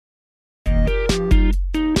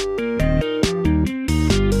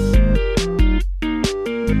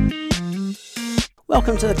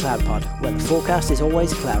Welcome to the Cloud Pod, where the forecast is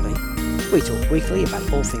always cloudy. We talk weekly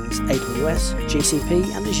about all things AWS,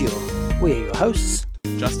 GCP, and Azure. We are your hosts,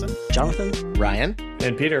 Justin, Jonathan, Ryan,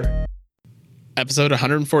 and Peter. Episode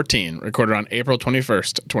 114, recorded on April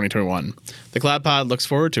 21st, 2021. The Cloud Pod looks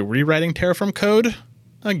forward to rewriting Terraform code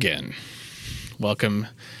again. Welcome,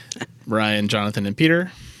 Ryan, Jonathan, and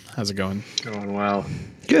Peter. How's it going? Going well.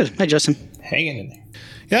 Good. Hey, Justin. hanging in there.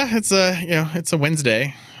 Yeah, it's a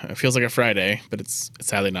Wednesday. It feels like a Friday, but it's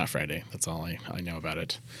sadly not Friday. That's all I know about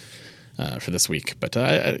it for this week. But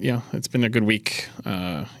it's been a good week,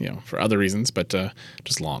 for other reasons, but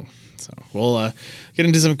just long. So we'll get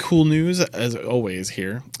into some cool news as always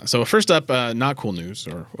here. So first up, not cool news,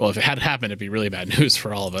 if it had happened, it'd be really bad news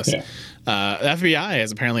for all of us. Yeah. The FBI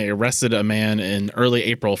has apparently arrested a man in early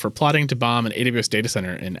April for plotting to bomb an AWS data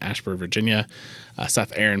center in Ashburn, Virginia.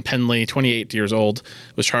 Seth Aaron Penley, 28 years old,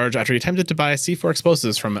 was charged after he attempted to buy C4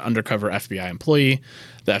 explosives from an undercover FBI employee.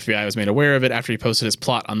 The FBI was made aware of it after he posted his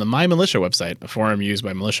plot on the My Militia website, a forum used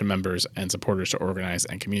by militia members and supporters to organize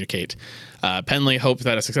and communicate. Penley hoped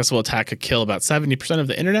that a successful attack could kill about 70% of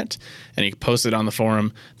the internet, and he posted on the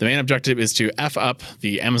forum, "The main objective is to F up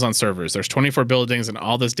the Amazon servers. There's 24 buildings, and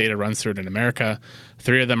all this data runs through it in America.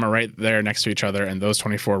 3 of them are right there next to each other, and those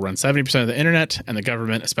 24 run 70% of the internet, and the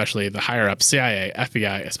government, especially the higher-up CIA,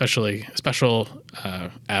 FBI, especially Special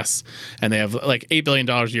S, and they have like $8 billion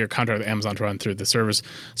a year contract with Amazon to run through the servers.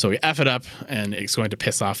 So we F it up, and it's going to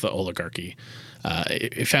piss off the oligarchy."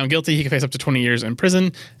 If found guilty, he could face up to 20 years in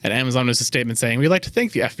prison. And Amazon was a statement saying, "We'd like to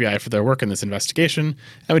thank the FBI for their work in this investigation,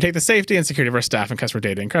 and we take the safety and security of our staff and customer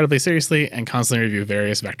data incredibly seriously and constantly review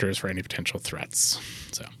various vectors for any potential threats."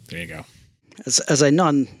 So there you go. As a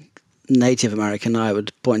non-native American, I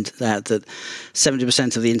would point out that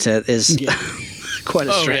 70% of the internet is quite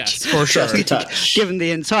a stretch. Yes, for sure. Given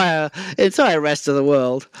the entire rest of the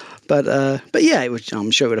world. But yeah,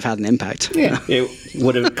 I'm sure it would have had an impact. Yeah, it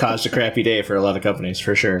would have caused a crappy day for a lot of companies,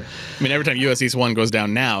 for sure. I mean, every time US East 1 goes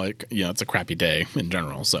down now, it's a crappy day in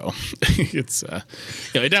general. So it's,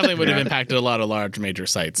 it definitely would have impacted a lot of large major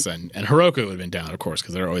sites. And Heroku would have been down, of course,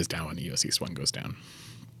 because they're always down when US East 1 goes down.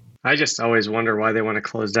 I just always wonder why they want to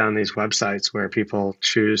close down these websites where people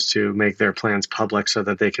choose to make their plans public so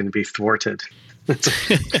that they can be thwarted.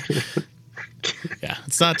 Yeah,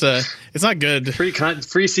 it's not good. Free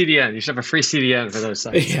CDN. You should have a free CDN for those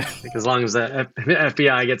sites. Yeah. As long as the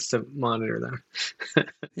FBI gets to monitor them.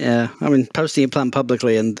 Yeah, I mean, posting a plan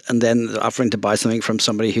publicly and then offering to buy something from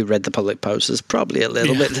somebody who read the public post is probably a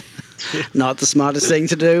little bit not the smartest thing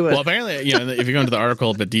to do. Well, apparently, if you go into the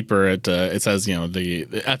article a bit deeper, it says, the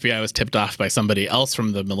FBI was tipped off by somebody else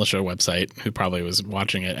from the militia website who probably was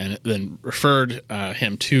watching it and then referred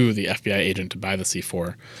him to the FBI agent to buy the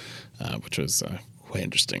C4. Which was quite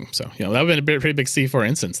interesting. So, that would have been a pretty big C4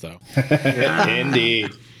 instance, though. Indeed.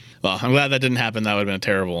 Well, I'm glad that didn't happen. That would have been a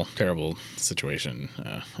terrible, terrible situation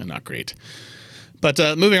and not great. But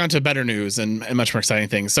moving on to better news and much more exciting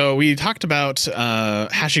things. So we talked about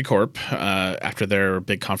HashiCorp after their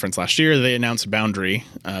big conference last year. They announced Boundary.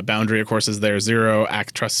 Boundary, of course, is their Zero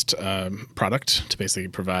Act Trust product to basically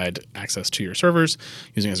provide access to your servers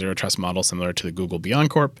using a Zero Trust model similar to the Google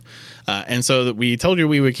BeyondCorp. And so we told you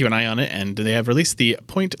we would keep an eye on it, and they have released the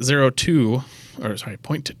 0.2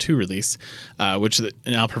 release, which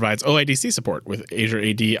now provides OIDC support with Azure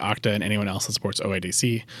AD, Okta, and anyone else that supports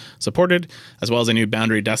OIDC supported, as well as a new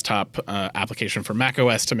Boundary desktop application for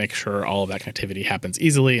macOS to make sure all of that connectivity happens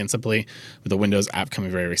easily and simply, with the Windows app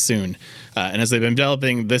coming very, very soon. And as they've been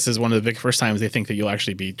developing, this is one of the big first times they think that you'll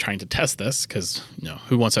actually be trying to test this, because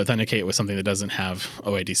who wants to authenticate with something that doesn't have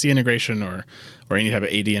OIDC integration or any type of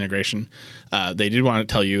AD integration? They did want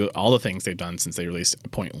to tell you all the things they've done since they released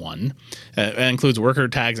 0.1. It includes worker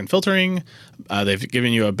tags and filtering. They've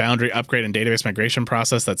given you a Boundary upgrade and database migration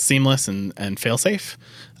process that's seamless and fail-safe.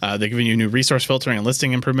 They've given you new resource filtering and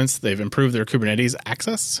listing improvements. They've improved their Kubernetes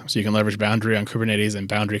access, so you can leverage Boundary on Kubernetes, and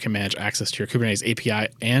Boundary can manage access to your Kubernetes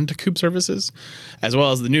API and kube services, as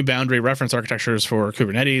well as the new Boundary reference architectures for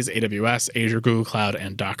Kubernetes, AWS, Azure, Google Cloud,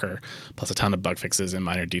 and Docker, plus a ton of bug fixes and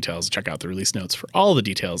minor details. Check out the release notes for all the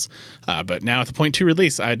details. But now at the 0.2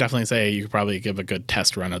 release, I'd definitely say you could probably give a good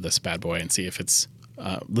test run of this bad boy and see if it's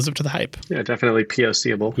lives up to the hype. Yeah, definitely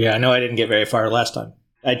POCable. Yeah, I know I didn't get very far last time.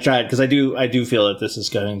 I tried, because I do feel that this is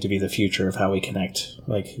going to be the future of how we connect.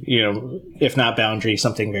 Like, if not Boundary,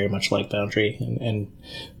 something very much like Boundary and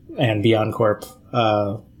BeyondCorp,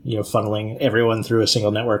 funneling everyone through a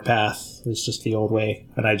single network path is just the old way,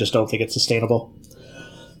 and I just don't think it's sustainable.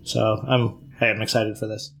 So I'm excited for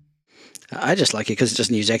this. I just like it because it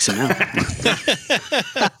doesn't use XML.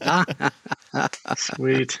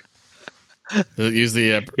 Sweet. Use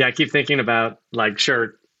the Yeah, I keep thinking about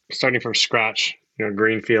sure, starting from scratch,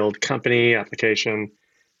 greenfield company application.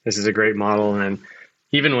 This is a great model. And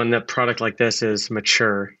even when the product like this is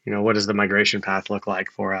mature, what does the migration path look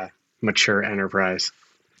like for a mature enterprise?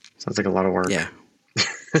 Sounds like a lot of work. Yeah.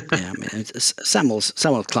 Yeah, I mean, SAML's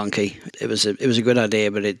clunky. It was a good idea,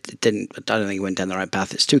 but it didn't. I don't think it went down the right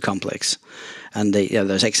path. It's too complex, and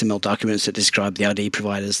those XML documents that describe the ID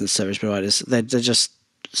providers and service providers, they're just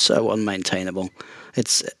so unmaintainable.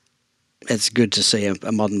 It's good to see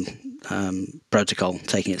a modern protocol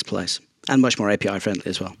taking its place, and much more API friendly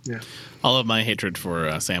as well. Yeah. All of my hatred for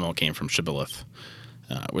SAML came from Shibboleth,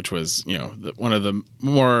 which was one of the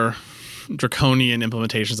more draconian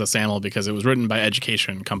implementations of SAML because it was written by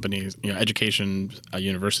education companies, education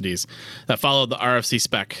universities that followed the RFC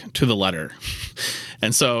spec to the letter.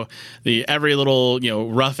 And so every little,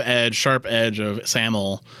 rough edge, sharp edge of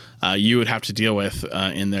SAML you would have to deal with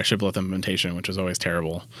in their Shibboleth implementation, which was always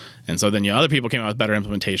terrible. And so then other people came out with better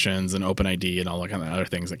implementations and OpenID and all the kind of other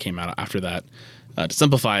things that came out after that to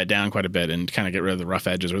simplify it down quite a bit and kind of get rid of the rough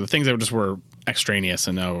edges or the things that just were extraneous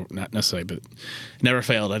and not necessarily, but never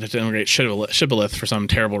failed. I'd have to integrate Shibboleth for some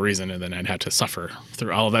terrible reason, and then I'd have to suffer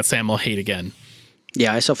through all of that SAML hate again.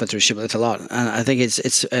 Yeah, I suffer through Shibboleth a lot, and I think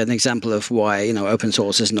it's an example of why open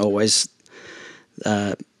source isn't always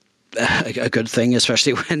a good thing,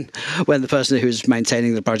 especially when the person who's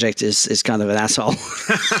maintaining the project is kind of an asshole.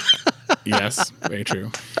 Yes, very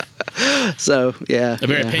true. So yeah, a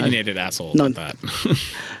very opinionated asshole. Not that.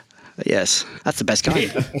 Yes, that's the best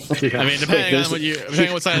kind. Yeah. I mean, depending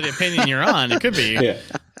on what side of the opinion you're on, it could be. Yeah.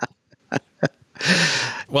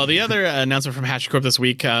 Well, the other announcement from HashiCorp this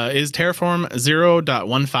week is Terraform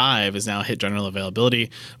 0.15 is now hit general availability,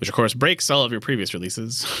 which of course breaks all of your previous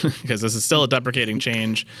releases because this is still a deprecating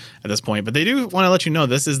change at this point. But they do want to let you know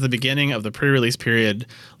this is the beginning of the pre-release period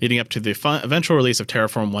leading up to the eventual release of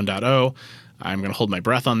Terraform 1.0. I'm going to hold my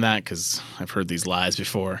breath on that because I've heard these lies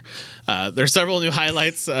before. There's several new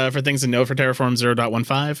highlights for things to know for Terraform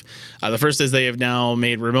 0.15. The first is they have now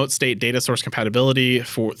made remote state data source compatibility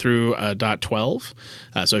through .12.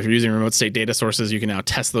 So if you're using remote state data sources, you can now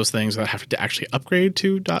test those things without having to actually upgrade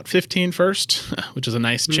to .15 first, which is a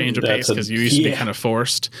nice change of pace because you used to be kind of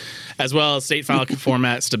forced. As well as state file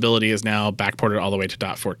format stability is now backported all the way to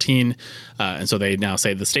 .14. And so they now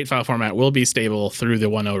say the state file format will be stable through the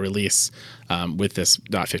 1.0 release with this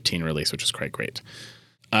 .15 release, which is quite great.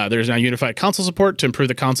 There's now unified console support to improve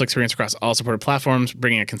the console experience across all supported platforms,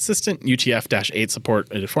 bringing a consistent UTF-8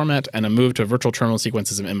 supported format and a move to virtual terminal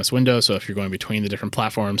sequences in MS Windows. So if you're going between the different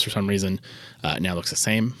platforms for some reason, it now looks the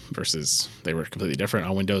same versus they were completely different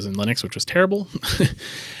on Windows and Linux, which was terrible.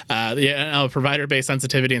 Provider-based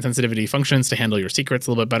sensitivity functions to handle your secrets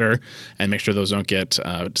a little bit better and make sure those don't get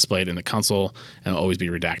displayed in the console and will always be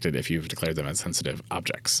redacted if you've declared them as sensitive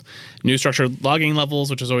objects. New structured logging levels,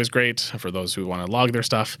 which is always great for those who want to log their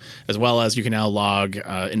stuff, as well as you can now log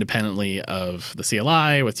independently of the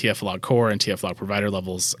CLI with TF-log core and TF-log provider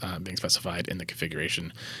levels being specified in the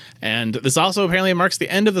configuration. And this also apparently marks the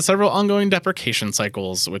end of the several ongoing deprecation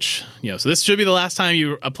cycles, which, so this should be the last time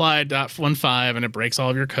you apply .15 and it breaks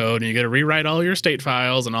all of your code and you got to rewrite all your state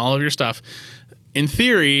files and all of your stuff. In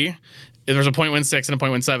theory, if there's a 0.16 and a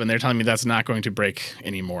 0.17, they're telling me that's not going to break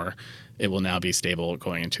anymore. It will now be stable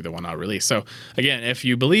going into the 1.0 release. So again, if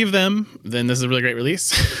you believe them, then this is a really great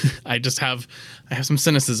release. I have some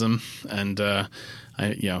cynicism, and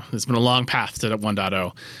it's been a long path to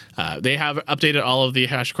 1.0. They have updated all of the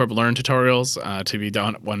HashiCorp Learn tutorials to be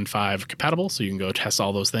 .15 compatible, so you can go test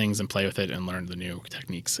all those things and play with it and learn the new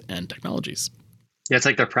techniques and technologies. Yeah, it's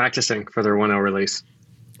like they're practicing for their 1.0 release.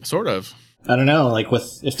 Sort of. I don't know,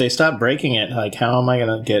 if they stop breaking it, how am I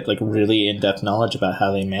going to get really in-depth knowledge about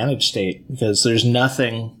how they manage state? Because there's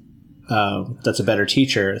nothing that's a better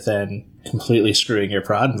teacher than completely screwing your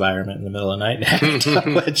prod environment in the middle of the night and having to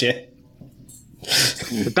legit.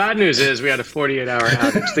 The bad news is we had a 48-hour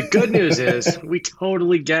outage. The good news is we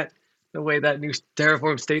totally get the way that new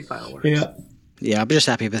Terraform state file works. Yeah. Yeah, I'm just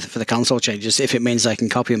happy for the console changes. If it means I can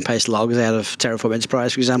copy and paste logs out of Terraform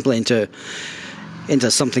Enterprise, for example, into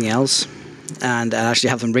something else, and actually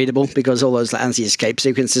have them readable, because all those anti-escape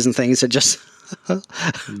sequences and things are just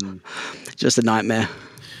just a nightmare.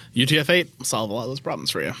 UTF-8 will solve a lot of those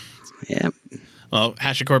problems for you. Yeah. Well,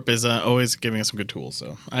 HashiCorp is always giving us some good tools.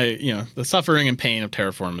 So the suffering and pain of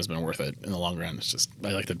Terraform has been worth it in the long run. It's just,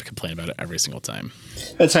 I like to complain about it every single time.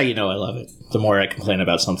 That's how you know I love it. The more I complain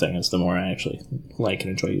about something, it's the more I actually like and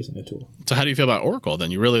enjoy using the tool. So how do you feel about Oracle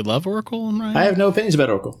then? You really love Oracle, Ryan? I have no opinions about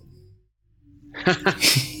Oracle.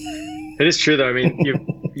 It is true, though. I mean,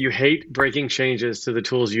 you hate breaking changes to the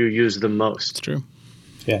tools you use the most. It's true.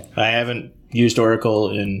 Yeah, I haven't used Oracle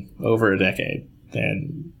in over a decade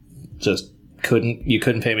and just you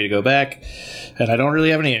couldn't pay me to go back. And I don't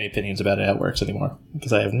really have any opinions about how it works anymore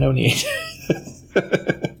because I have no need.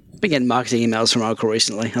 Been getting marketing emails from Oracle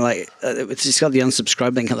recently. It's got the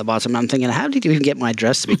unsubscribe link at the bottom. I'm thinking, how did you even get my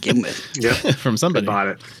address to begin with? Yep. From somebody. Bought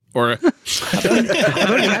it. Or I've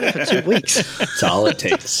only had it for 2 weeks. That's all it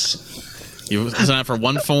takes. you sign up for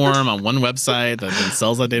one form on one website that then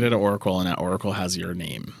sells that data to Oracle, and now Oracle has your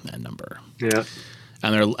name and number. Yeah.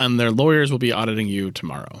 And their lawyers will be auditing you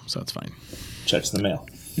tomorrow, so it's fine. Checks the mail.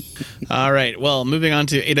 All right. Well, moving on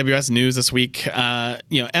to AWS news this week.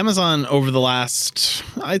 Amazon over the last,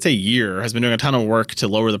 I'd say, year has been doing a ton of work to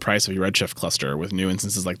lower the price of your Redshift cluster with new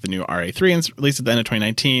instances like the new RA3 released at the end of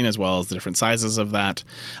 2019, as well as the different sizes of that.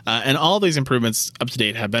 And all these improvements up to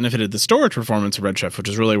date have benefited the storage performance of Redshift, which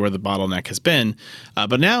is really where the bottleneck has been.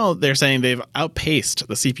 But now they're saying they've outpaced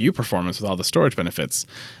the CPU performance with all the storage benefits,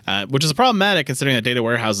 which is problematic considering that data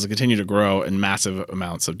warehouses continue to grow in massive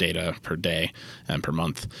amounts of data per day and per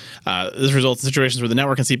month. This results in situations where the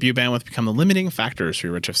network and CPU bandwidth become the limiting factors for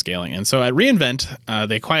your Redshift scaling. And so at reInvent,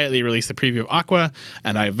 they quietly released the preview of Aqua,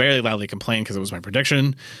 and I very loudly complained because it was my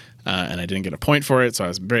prediction. And I didn't get a point for it, so I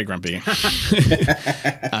was very grumpy.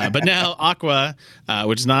 But now Aqua,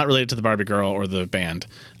 which is not related to the Barbie girl or the band,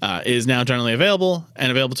 is now generally available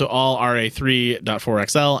and available to all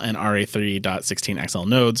RA3.4XL and RA3.16XL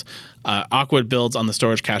nodes. Aqua builds on the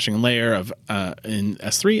storage caching layer of in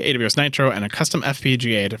S3, AWS Nitro, and a custom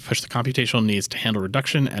FPGA to push the computational needs to handle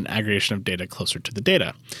reduction and aggregation of data closer to the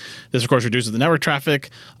data. This, of course, reduces the network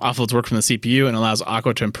traffic, offloads work from the CPU, and allows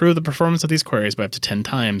Aqua to improve the performance of these queries by up to 10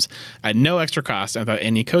 times at no extra cost and without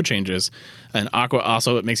any code changes. And Aqua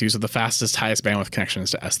also makes use of the fastest, highest bandwidth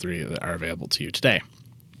connections to S3 that are available to you today.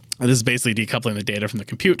 And this is basically decoupling the data from the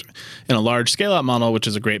compute in a large scale-out model, which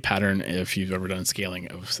is a great pattern if you've ever done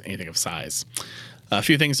scaling of anything of size. A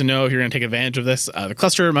few things to know if you're going to take advantage of this. The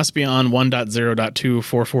cluster must be on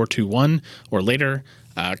 1.0.24421 or later.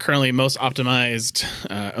 Currently, mostly optimizes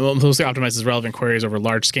relevant queries over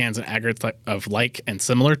large scans and aggregates of like and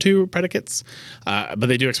similar to predicates, but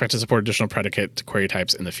they do expect to support additional predicate query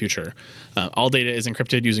types in the future. All data is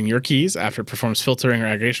encrypted using your keys. After it performs filtering or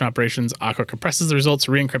aggregation operations, Aqua compresses the results,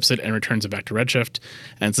 re-encrypts it, and returns it back to Redshift.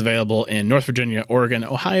 And it's available in North Virginia, Oregon,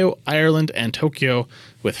 Ohio, Ireland, and Tokyo,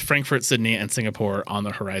 with Frankfurt, Sydney, and Singapore on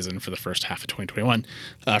the horizon for the first half of 2021.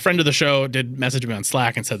 A friend of the show did message me on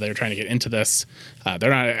Slack and said they were trying to get into this.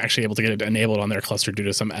 They're not actually able to get it enabled on their cluster due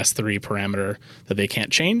to some S3 parameter that they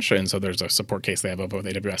can't change, and so there's a support case they have open with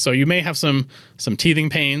AWS. So you may have some teething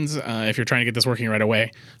pains if you're trying to get this working right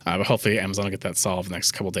away, but hopefully Amazon will get that solved the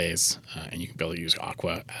next couple days, and you can be able to use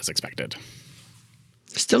Aqua as expected.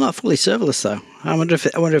 Still not fully serverless though. I wonder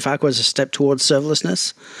if Aqua is a step towards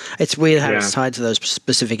serverlessness. It's weird how it's tied to those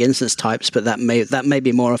specific instance types, but that may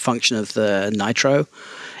be more a function of the Nitro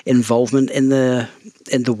involvement in the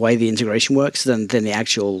way the integration works than the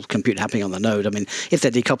actual compute happening on the node. I mean, if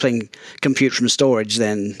they're decoupling compute from storage,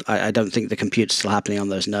 then I don't think the compute's still happening on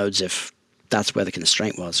those nodes if that's where the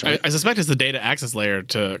constraint was, right? I suspect it's the data access layer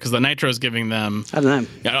because the Nitro is giving them. I don't know.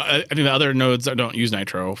 Yeah, I think the other nodes don't use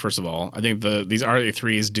Nitro. First of all, I think these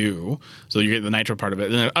RA3s do, so you get the Nitro part of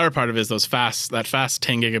it. And the other part of it is that fast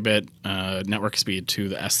 10 gigabit network speed to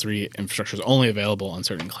the S3 infrastructure is only available on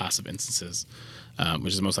certain class of instances,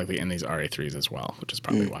 which is most likely in these RA3s as well, which is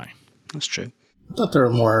probably why. That's true. I thought there were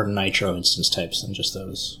more Nitro instance types than just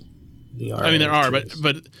those. I mean, there are, but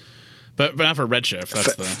not for Redshift.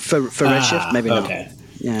 That's for Redshift, maybe not. Okay.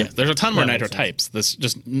 Yeah, there's a ton more Nitro types. This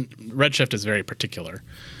just Redshift is very particular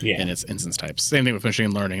in its instance types. Same thing with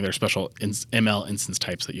machine learning. There's special ML instance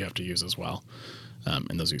types that you have to use as well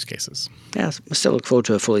in those use cases. Yeah, I still look forward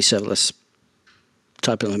to a fully serverless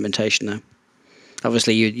type implementation, though.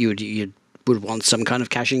 Obviously, you would want some kind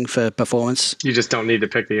of caching for performance. You just don't need to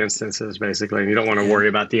pick the instances, basically. You don't want to worry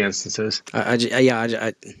about the instances. I don't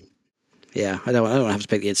want to have to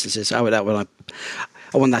pick the instances. I want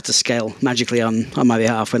that to scale magically on my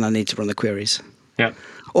behalf when I need to run the queries. Yeah.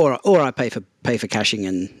 Or I pay for caching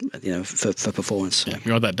and for performance. Yeah,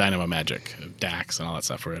 you want that dynamo magic of DAX and all that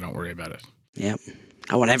stuff where I don't worry about it. Yeah.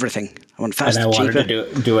 I want everything. I want fast, and I cheaper. wanted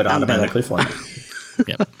to do it automatically for me.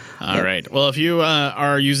 Yep. All right. Well, if you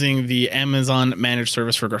are using the Amazon managed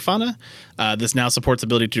service for Grafana, this now supports the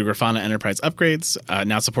ability to do Grafana Enterprise upgrades.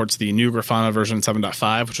 Now supports the new Grafana version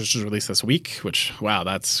 7.5, which was just released this week, which, wow,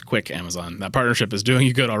 that's quick, Amazon. That partnership is doing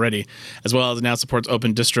you good already, as well as it now supports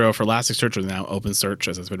Open Distro for Elasticsearch, or now OpenSearch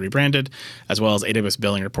as it's been rebranded, as well as AWS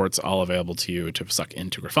billing reports, all available to you to suck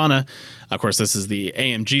into Grafana. Of course, this is the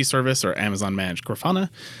AMG service, or Amazon Managed Grafana.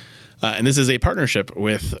 And this is a partnership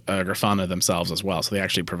with Grafana themselves as well. So they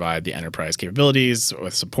actually provide the enterprise capabilities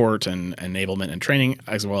with support and enablement and training,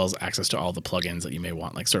 as well as access to all the plugins that you may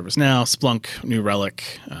want, like ServiceNow, Splunk, New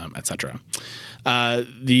Relic, etc.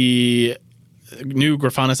 The new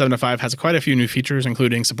Grafana 7.5 has quite a few new features,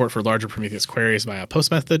 including support for larger Prometheus queries via post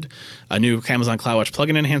method, a new Amazon CloudWatch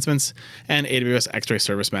plugin enhancements, and AWS X-Ray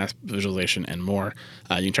service map visualization, and more.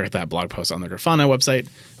 You can check out that blog post on the Grafana website,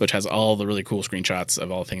 which has all the really cool screenshots of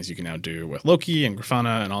all the things you can now do with Loki and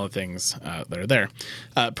Grafana and all the things that are there.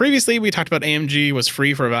 Previously, we talked about AMG was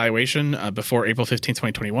free for evaluation before April 15th,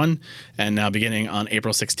 2021, and now beginning on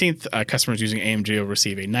April 16th, customers using AMG will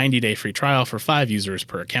receive a 90-day free trial for 5 users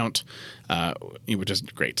per account, which is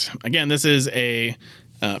great. Again, this is a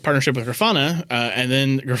partnership with Grafana, and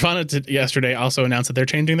then Grafana yesterday also announced that they're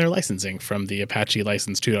changing their licensing from the Apache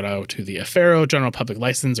License 2.0 to the Affero General Public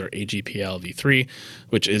License, or AGPL v3,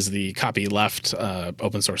 which is the copyleft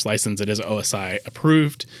open source license. It is OSI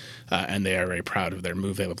approved, and they are very proud of their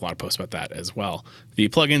move. They have a blog post about that as well. The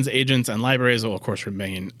plugins, agents, and libraries will, of course,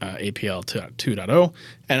 remain APL 2.0.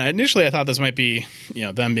 And initially, I thought this might be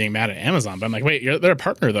them being mad at Amazon, but I'm like, wait, they're a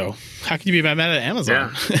partner, though. How can you be mad at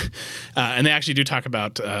Amazon? Yeah. And they actually do talk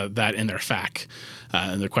about that in their FAQ.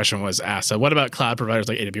 And the question was asked, so what about cloud providers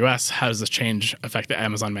like AWS? How does this change affect the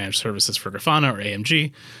Amazon managed services for Grafana or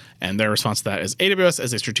AMG? And their response to that is AWS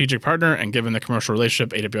is a strategic partner, and given the commercial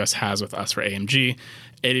relationship AWS has with us for AMG,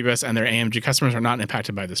 AWS and their AMG customers are not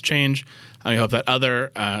impacted by this change. And we hope that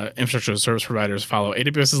other infrastructure service providers follow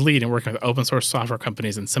AWS's lead in working with open source software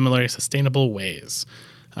companies in similarly sustainable ways,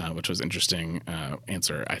 which was an interesting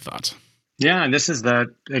answer, I thought. Yeah, and this is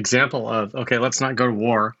the example of, okay, let's not go to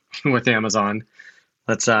war with Amazon.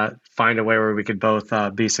 Let's find a way where we could both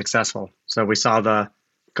be successful. So we saw the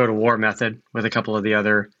go to war method with a couple of the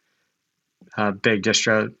other big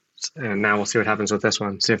distros, and now we'll see what happens with this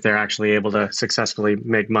one. See if they're actually able to successfully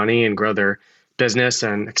make money and grow their business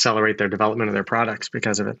and accelerate their development of their products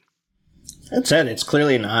because of it. That said, it's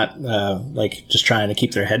clearly not like just trying to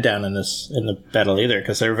keep their head down in the battle either,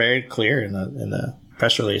 because they're very clear in the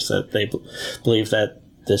press release that they believe that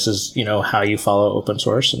this is how you follow open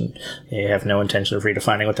source, and they have no intention of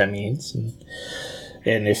redefining what that means.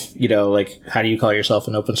 And if, how do you call yourself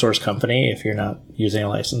an open source company if you're not using a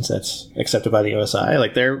license that's accepted by the OSI?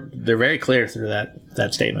 Like they're very clear through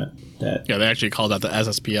that statement. That they actually called out the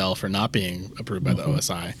SSPL for not being approved by the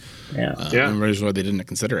OSI. And reasons why they didn't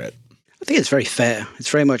consider it. I think it's very fair. It's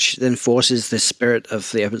very much enforces the spirit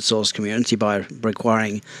of the open source community by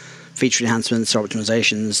requiring feature enhancements or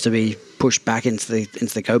optimizations to be pushed back into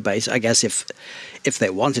the code base. I guess if they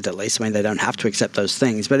wanted, at least. I mean, they don't have to accept those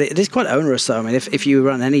things, but it is quite onerous, though. I mean, if you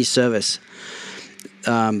run any service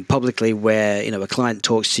publicly where a client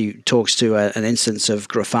talks to an instance of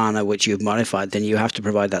Grafana which you've modified, then you have to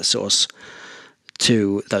provide that source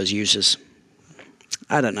to those users.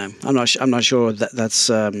 I don't know. I'm not sure that's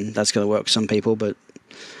going to work for some people, but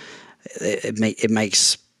it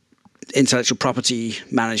makes intellectual property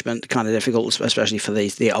management kind of difficult, especially for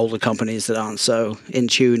the older companies that aren't so in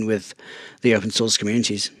tune with the open source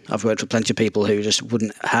communities. I've worked with plenty of people who just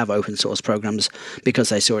wouldn't have open source programs because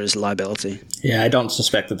they saw it as a liability. Yeah, I don't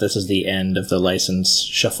suspect that this is the end of the license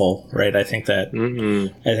shuffle, right? I think that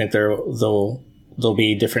there'll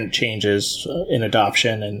be different changes in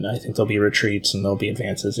adoption, and I think there'll be retreats and there'll be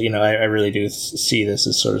advances. I really do see this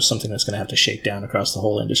as sort of something that's going to have to shake down across the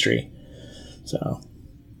whole industry. So.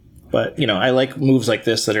 But, I like moves like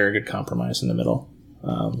this that are a good compromise in the middle.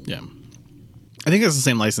 I think it's the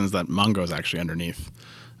same license that Mongo is actually underneath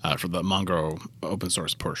for the Mongo open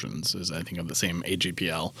source portions, is I think of the same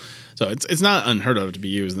AGPL. So it's not unheard of to be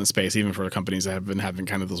used in the space, even for companies that have been having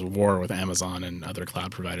kind of this war with Amazon and other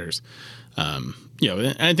cloud providers. And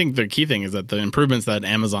I think the key thing is that the improvements that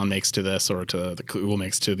Amazon makes to this, or to the Google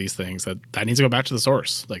makes to these things, that needs to go back to the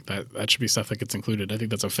source. Like that should be stuff that gets included. I think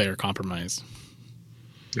that's a fair compromise.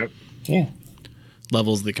 Yep. Yeah.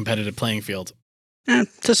 Levels the competitive playing field.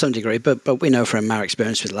 To some degree, but we know from our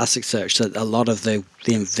experience with Elasticsearch that a lot of the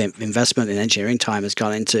investment in engineering time has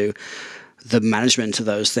gone into the management of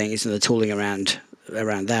those things and the tooling around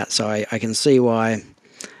that. So I can see why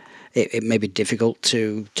it may be difficult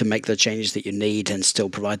to make the changes that you need and still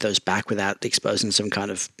provide those back without exposing some kind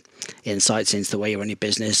of insights into the way you run your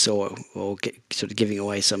business or sort of giving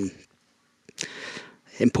away some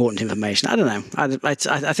important information. I don't know. I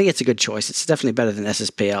think it's a good choice. It's definitely better than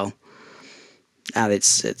SSPL, and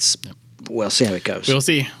it's we'll see how it goes. We'll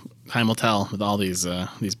see. Time will tell with all these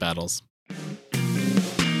battles.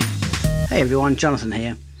 Hey everyone, Jonathan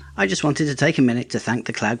here. I just wanted to take a minute to thank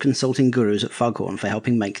the cloud consulting gurus at Foghorn for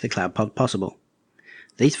helping make the Cloud Pod possible.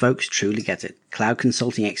 These folks truly get it. Cloud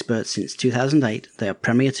consulting experts since 2008, they are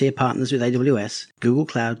premier tier partners with AWS, Google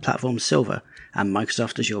Cloud Platform Silver, and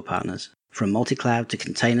Microsoft Azure partners. From multi-cloud to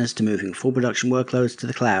containers to moving full production workloads to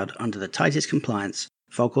the cloud under the tightest compliance,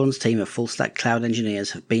 Foghorn's team of full-stack cloud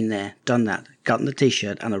engineers have been there, done that, gotten the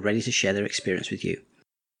t-shirt, and are ready to share their experience with you.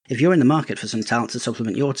 If you're in the market for some talent to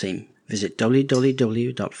supplement your team, visit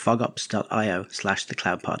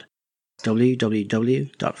www.fogops.io/thecloudpod.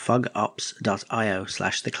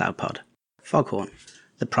 www.fogops.io/thecloudpod. Foghorn,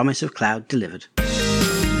 the promise of cloud delivered.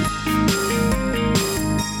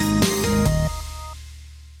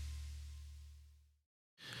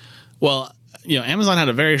 Well, Amazon had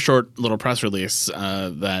a very short little press release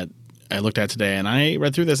that I looked at today, and I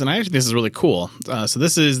read through this, and I actually think this is really cool. So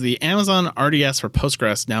this is the Amazon RDS for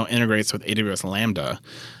Postgres now integrates with AWS Lambda.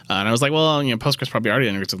 And I was like, well, Postgres probably already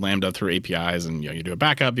integrates with Lambda through APIs, and you do a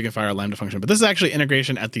backup, you can fire a Lambda function. But this is actually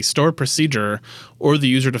integration at the stored procedure or the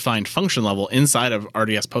user-defined function level inside of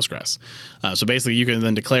RDS Postgres. So basically, you can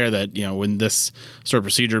then declare that when this stored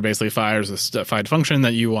procedure basically fires a defined function,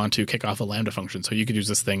 that you want to kick off a Lambda function. So you could use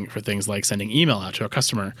this thing for things like sending email out to a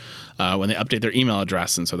customer when they update their email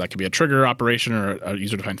address, and so that could be a trigger operation or a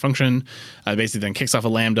user-defined function. Basically, then kicks off a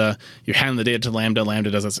Lambda. You hand the data to Lambda.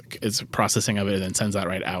 Lambda does its processing of it and then sends that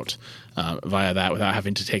right out via that without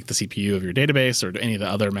having to take the CPU of your database or any of the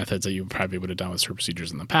other methods that you probably would have done with stored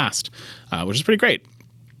procedures in the past, which is pretty great.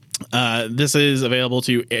 This is available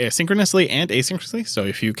to you asynchronously and asynchronously. So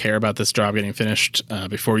if you care about this job getting finished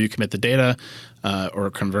before you commit the data or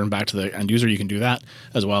convert back to the end user, you can do that,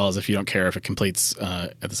 as well as if you don't care if it completes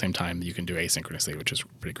at the same time, you can do asynchronously, which is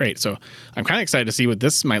pretty great. So I'm kind of excited to see what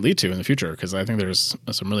this might lead to in the future, because I think there's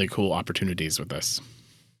some really cool opportunities with this.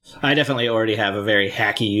 I definitely already have a very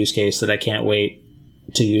hacky use case that I can't wait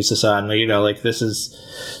to use this on. This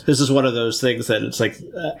is one of those things that it's like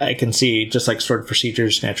I can see, just like stored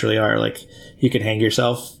procedures naturally are, like you can hang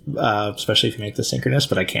yourself, especially if you make this synchronous.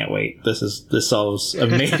 But I can't wait. This solves a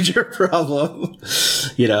major problem,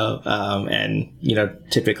 and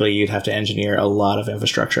typically you'd have to engineer a lot of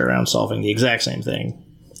infrastructure around solving the exact same thing.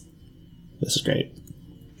 This is great.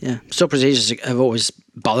 Yeah, stored procedures have always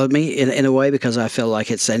bothered me in a way, because I feel like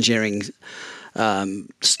it's engineering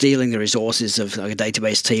stealing the resources of like a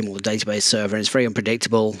database team or a database server, and it's very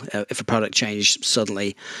unpredictable. If a product change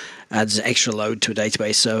suddenly adds extra load to a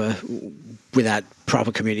database server without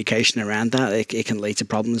proper communication around that, it can lead to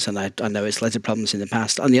problems, and I know it's led to problems in the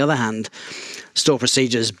past. On the other hand, stored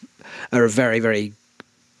procedures are a very, very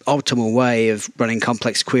optimal way of running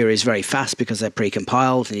complex queries very fast, because they're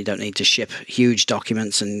pre-compiled and you don't need to ship huge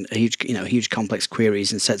documents and huge complex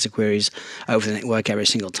queries and sets of queries over the network every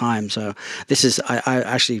single time. So this is, I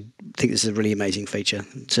actually think this is a really amazing feature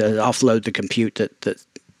to offload the compute that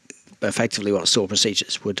effectively what stored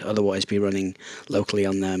procedures would otherwise be running locally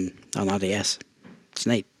on RDS. It's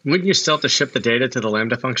neat. Wouldn't you still have to ship the data to the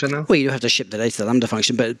Lambda function though? Well, you do have to ship the data to the Lambda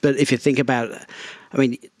function, but if you think about,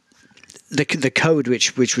 the code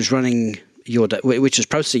which was running which was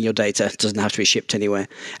processing your data doesn't have to be shipped anywhere.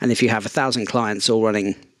 And if you have 1,000 clients all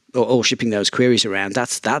running or all shipping those queries around,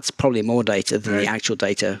 that's probably more data than the actual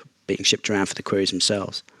data being shipped around for the queries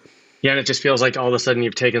themselves. Yeah, and it just feels like all of a sudden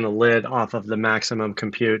you've taken the lid off of the maximum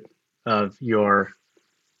compute of your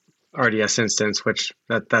RDS instance, which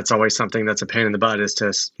that's always something that's a pain in the butt, is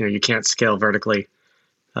to you can't scale vertically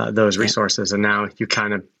those resources, and now you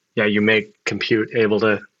kind of you make compute able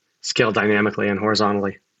to scale dynamically and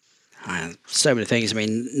horizontally. So many things.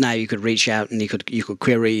 Now you could reach out and you could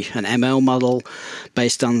query an ML model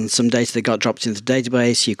based on some data that got dropped into the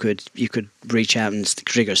database. You could reach out and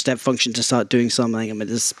trigger a step function to start doing something.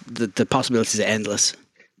 The possibilities are endless.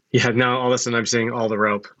 Yeah, now all of a sudden I'm seeing all the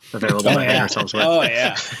rope available to hang ourselves with. Oh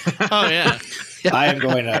yeah. Oh yeah. I am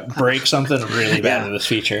going to break something really bad with this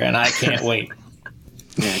feature, and I can't wait.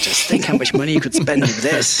 Yeah, just think how much money you could spend with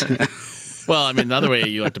this. Well, the other way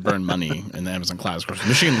you like to burn money in the Amazon cloud is, of course,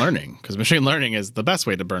 machine learning, because machine learning is the best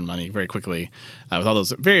way to burn money very quickly with all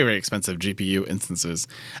those very, very expensive GPU instances.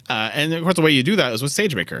 And, of course, the way you do that is with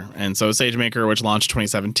SageMaker. And so SageMaker, which launched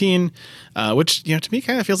 2017, which, to me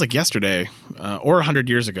kind of feels like yesterday or 100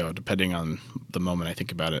 years ago, depending on the moment I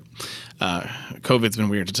think about it. COVID's been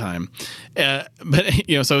weird to time. But,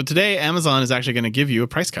 so today Amazon is actually going to give you a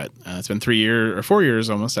price cut. It's been 3 years or 4 years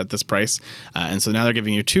almost at this price. And so now they're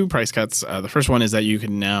giving you 2 price cuts The first one is that you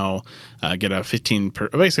can now get basically a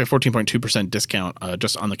 14.2% discount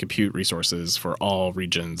just on the compute resources for all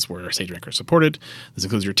regions where SageMaker is supported. This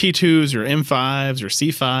includes your T2s, your M5s, your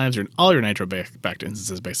C5s, all your Nitro-backed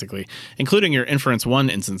instances, basically, including your Inference 1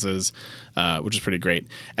 instances, which is pretty great.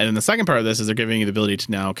 And then the second part of this is they're giving you the ability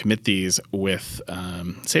to now commit these with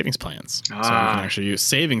savings plans. So you can actually use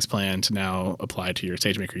savings plan to now apply to your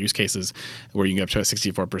SageMaker use cases, where you can get up to a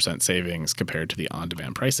 64% savings compared to the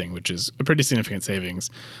on-demand pricing, which is a pretty significant savings.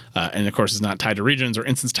 And of course, it's not tied to regions or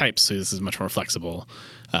instance types, so this is much more flexible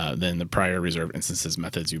than the prior reserved instances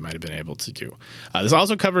methods you might have been able to do. This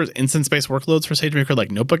also covers instance-based workloads for SageMaker,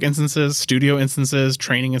 like notebook instances, studio instances,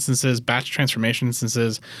 training instances, batch transformation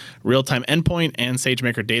instances, real-time endpoint, and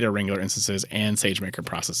SageMaker data wrangler instances, and SageMaker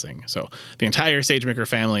processing. So the entire SageMaker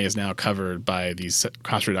family is now covered by these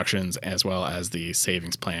cost reductions as well as the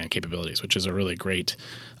savings plan capabilities, which is a really great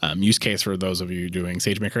use case for those of you doing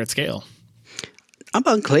SageMaker at scale. I'm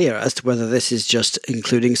unclear as to whether this is just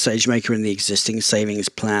including SageMaker in the existing savings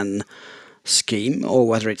plan scheme or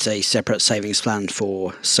whether it's a separate savings plan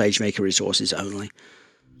for SageMaker resources only.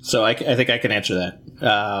 So I think I can answer that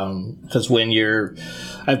because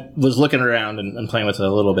I was looking around and playing with it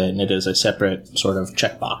a little bit, and it is a separate sort of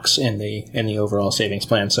checkbox in the overall savings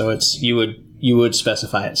plan. So it's you would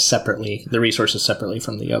specify it separately, the resources separately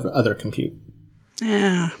from the other compute.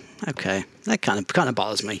 Yeah. Okay, that kind of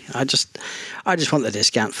bothers me. I just want the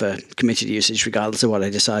discount for committed usage, regardless of what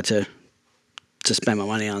I decide to spend my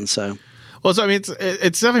money on. So, well, so I mean,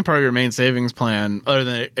 it's definitely part of your main savings plan. Other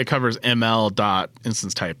than it covers ML dot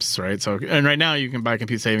instance types, right? So, and right now you can buy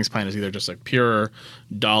compute savings plan as either just like pure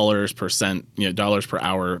dollars per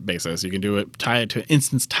hour basis. You can do it tied to an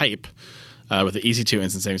instance type with the EC2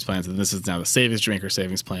 instance savings plans, and this is now the SageMaker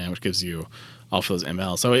savings plan, which gives you all of those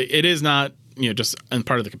ML. So it is not just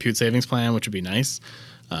part of the compute savings plan, which would be nice.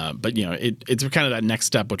 But it's kind of that next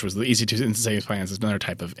step, which was the EC2 instance savings plans is another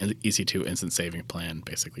type of EC2 instance saving plan,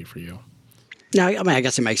 basically for you. No, I mean, I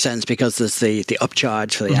guess it makes sense because there's the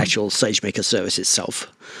upcharge for the actual SageMaker service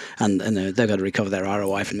itself, and they've got to recover their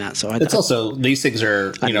ROI from that. So it's also these things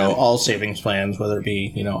are all savings plans, whether it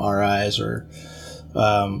be RIs or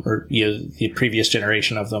the previous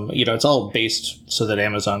generation of them. It's all based so that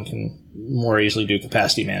Amazon can more easily do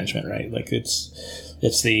capacity management, right? Like it's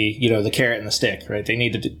the the carrot and the stick, right? They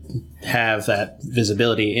need to have that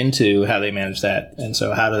visibility into how they manage that, and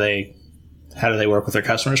so how do they work with their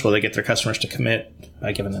customers? Well, they get their customers to commit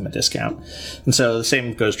by giving them a discount, and so the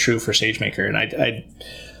same goes true for SageMaker. And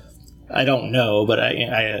I don't know, but I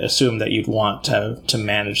assume that you'd want to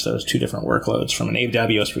manage those two different workloads from an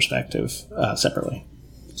AWS perspective separately.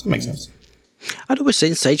 So it makes sense. I'd always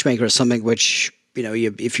seen SageMaker as something which,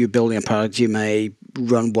 if you're building a product, you may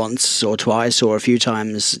run once or twice or a few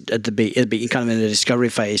times it'd be kind of in the discovery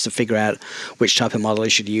phase to figure out which type of model you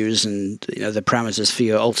should use and the parameters for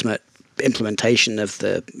your ultimate implementation of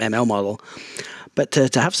the ML model. But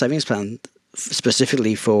to have savings plan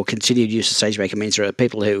specifically for continued use of SageMaker means there are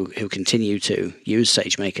people who continue to use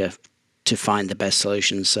SageMaker to find the best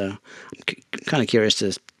solutions. So I'm kind of curious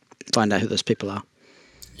to find out who those people are.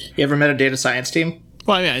 You ever met a data science team?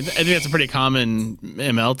 Well, I mean, I think that's a pretty common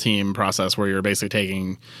ML team process where you're basically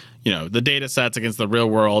taking, the data sets against the real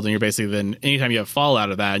world, and you're basically then anytime you have fall out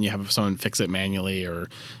of that and you have someone fix it manually or,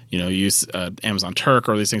 use Amazon Turk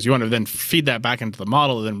or these things, you want to then feed that back into the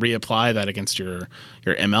model and then reapply that against your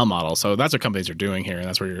ML model. So that's what companies are doing here, and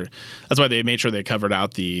that's why they made sure they covered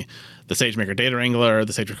out the SageMaker data wrangler,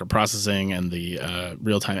 the SageMaker processing, and the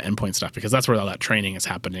real-time endpoint stuff, because that's where all that training is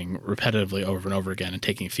happening repetitively over and over again and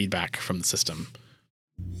taking feedback from the system.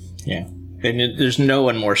 Yeah. And there's no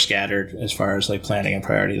one more scattered as far as like planning and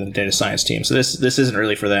priority than the data science team. So this isn't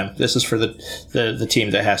really for them. This is for the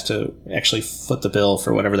team that has to actually foot the bill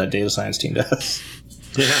for whatever that data science team does.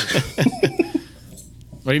 Yeah.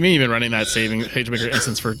 What do you mean you've been running that SageMaker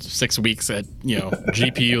instance for 6 weeks at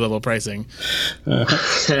GPU level pricing? Yeah.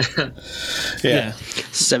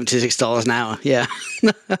 $76 an hour. Yeah.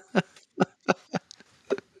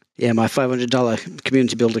 Yeah, my $500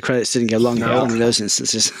 community builder credits didn't go long enough in those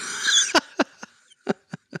instances.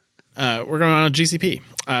 We're going on GCP.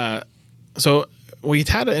 So we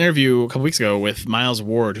had an interview a couple weeks ago with Miles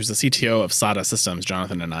Ward, who's the CTO of SADA Systems,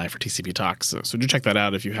 Jonathan and I, for TCP Talks. So do check that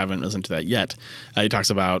out if you haven't listened to that yet. He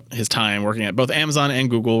talks about his time working at both Amazon and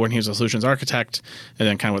Google when he was a solutions architect, and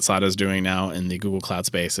then kind of what SADA is doing now in the Google Cloud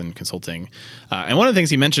space and consulting. And one of the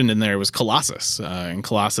things he mentioned in there was Colossus. And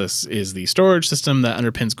Colossus is the storage system that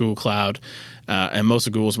underpins Google Cloud. And most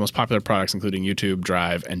of Google's most popular products, including YouTube,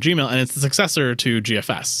 Drive, and Gmail. And it's the successor to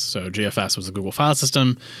GFS. So GFS was the Google file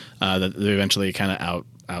system that they eventually kind of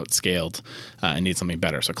outscaled and needs something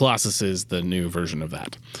better. So Colossus is the new version of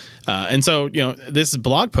that. And so, this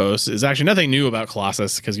blog post is actually nothing new about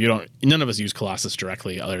Colossus, because none of us use Colossus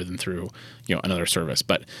directly other than through, another service.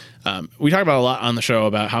 But we talk about a lot on the show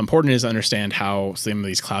about how important it is to understand how some of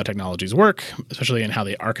these cloud technologies work, especially in how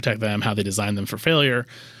they architect them, how they design them for failure.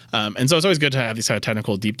 And so it's always good to have these kind of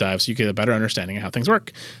technical deep dives so you get a better understanding of how things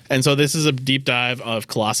work. And so this is a deep dive of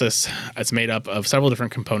Colossus. It's made up of several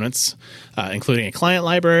different components, including a client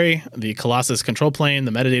library, the Colossus control plane,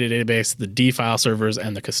 the metadata database, the D file servers,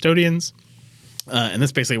 and the custodians. And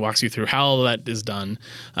this basically walks you through how that is done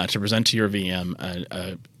to present to your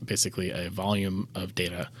VM basically a volume of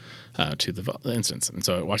data to the instance. And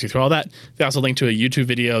so it walks you through all that. They also link to a YouTube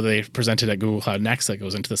video they presented at Google Cloud Next that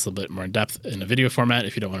goes into this a little bit more in depth in a video format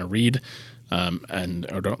if you don't want to read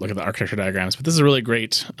or don't look at the architecture diagrams. But this is a really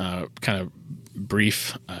great kind of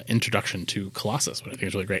brief introduction to Colossus, which I think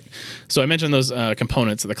is really great. So I mentioned those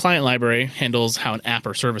components. The client library handles how an app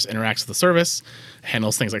or service interacts with the service,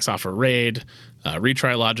 handles things like software RAID,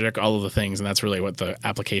 retry logic, all of the things, and that's really what the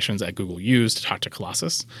applications at Google use to talk to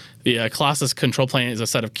Colossus. The Colossus control plane is a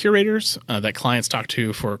set of curators that clients talk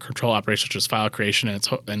to for control operations, such as file creation,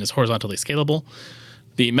 and is horizontally scalable.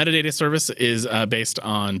 The metadata service is based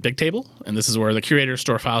on Bigtable, and this is where the curators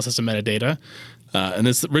store file system metadata. And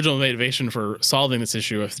this original motivation for solving this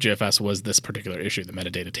issue of GFS was this particular issue, the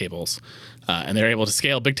metadata tables. And they're able to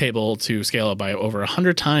scale Bigtable to scale by over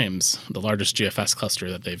 100 times the largest GFS cluster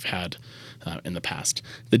that they've had in the past.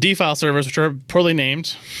 The D file servers, which are poorly named,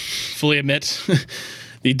 fully admit,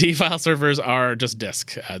 the D file servers are just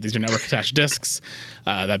disk. These are network attached disks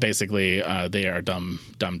that basically they are dumb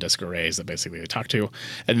disk arrays that basically they talk to.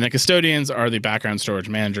 And then the custodians are the background storage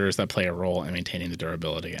managers that play a role in maintaining the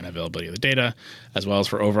durability and availability of the data, as well as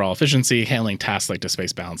for overall efficiency, handling tasks like disk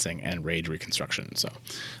space balancing and RAID reconstruction. So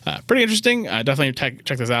pretty interesting. Definitely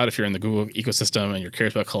check this out if you're in the Google ecosystem and you're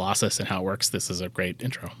curious about Colossus and how it works. This is a great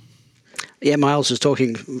intro. Yeah, Miles was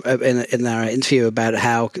talking in our interview about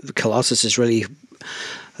how Colossus is really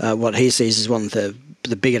what he sees as one of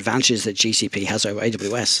the big advantages that GCP has over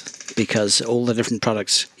AWS, because all the different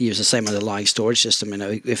products use the same underlying storage system.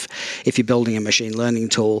 If you're building a machine learning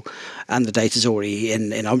tool and the data's already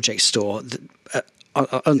in object store,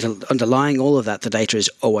 underlying all of that, the data is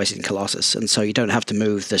always in Colossus, and so you don't have to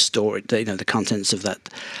move the storage, the contents of that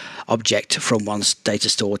object from one data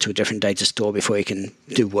store to a different data store before you can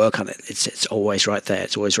do work on it. It's always right there.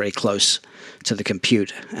 It's always very close to the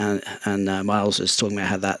compute. And Miles was talking about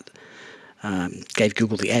how that gave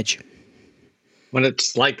Google the edge. When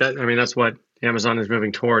it's like that, I mean, that's what Amazon is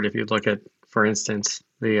moving toward. If you look at, for instance,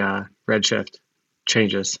 the Redshift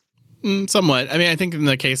changes. Somewhat. I mean, I think in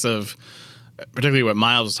the case of particularly what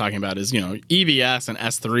Miles was talking about is, EBS and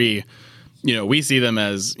S3, we see them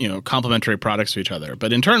as, complementary products to each other,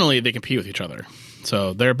 but internally they compete with each other.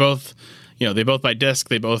 So they're both, they both buy disk,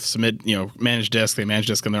 they both submit, manage disk, they manage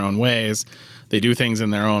disk in their own ways. They do things in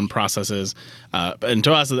their own processes. And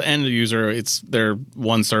to us as the end user, they're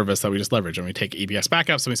one service that we just leverage. And we take EBS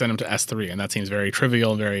backups and we send them to S3. And that seems very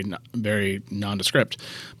trivial and very, very nondescript.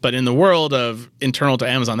 But in the world of internal to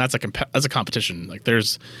Amazon, that's a competition. Like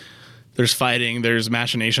there's fighting, there's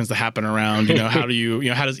machinations that happen around, how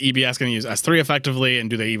do how does EBS going to use S3 effectively,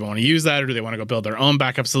 and do they even want to use that, or do they want to go build their own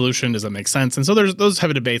backup solution? Does that make sense? And so there's those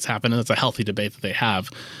heavy debates happen, and it's a healthy debate that they have,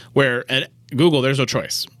 where at Google, there's no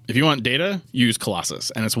choice. If you want data, use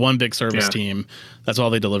Colossus, and it's one big service team. That's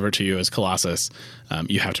all they deliver to you is Colossus.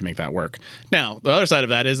 You have to make that work. Now, the other side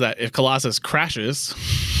of that is that if Colossus crashes,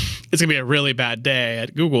 it's going to be a really bad day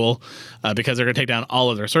at Google because they're going to take down all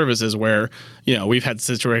of their services where, we've had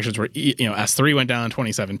situations where, S3 went down in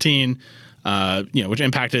 2017, which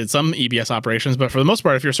impacted some EBS operations. But for the most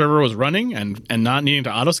part, if your server was running and not needing to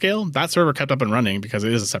autoscale, that server kept up and running because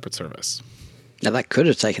it is a separate service. Now, that could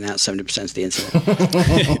have taken out 70% of the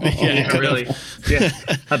incident. Yeah, really. Yeah.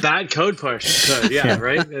 A bad code push could,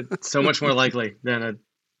 right? It's so much more likely than a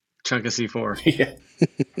chunk of C4. Yeah.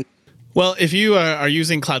 Well, if you are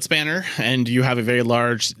using Cloud Spanner and you have a very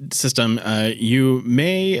large system, you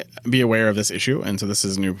may be aware of this issue. And so this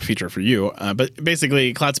is a new feature for you. But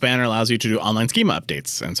basically, Cloud Spanner allows you to do online schema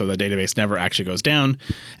updates. And so the database never actually goes down.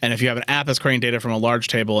 And if you have an app that's querying data from a large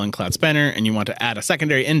table in Cloud Spanner and you want to add a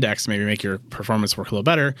secondary index, maybe make your performance work a little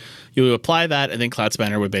better, you apply that. And then Cloud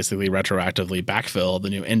Spanner would basically retroactively backfill the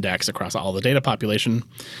new index across all the data population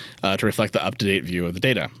to reflect the up-to-date view of the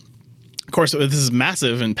data. Of course, this is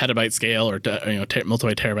massive in petabyte scale or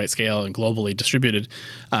multi-terabyte scale and globally distributed.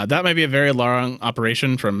 That might be a very long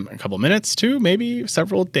operation from a couple minutes to maybe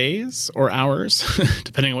several days or hours,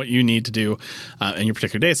 depending on what you need to do in your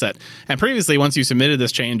particular data set. And previously, once you submitted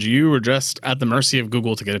this change, you were just at the mercy of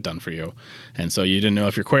Google to get it done for you. And so you didn't know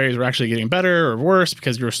if your queries were actually getting better or worse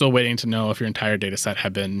because you were still waiting to know if your entire data set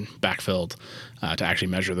had been backfilled to actually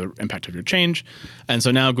measure the impact of your change. And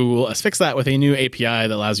so now Google has fixed that with a new API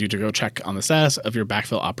that allows you to go check on the status of your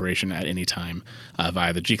backfill operation at any time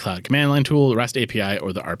via the G-Cloud command line tool, the REST API,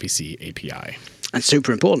 or the RPC API. And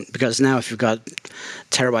super important because now if you've got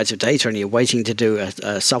terabytes of data and you're waiting to do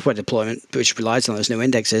a software deployment which relies on those new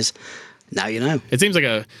indexes, now you know. It seems like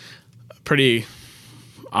a pretty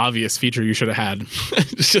obvious feature you should have had.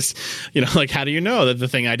 It's just, like, how do you know that the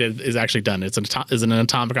thing I did is actually done? It's an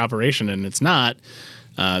atomic operation and it's not,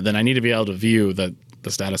 then I need to be able to view the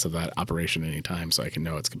status of that operation at any time so I can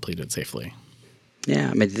know it's completed safely. Yeah,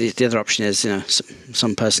 I mean, the other option is,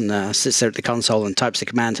 some person sits there at the console and types the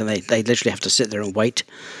command and they literally have to sit there and wait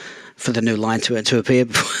for the new line to appear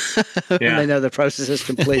before when they know the process is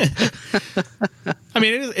complete. I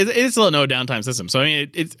mean, it is still a no downtime system. So, I mean,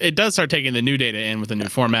 it does start taking the new data in with the new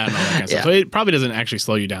format and all that kind of stuff. So it probably doesn't actually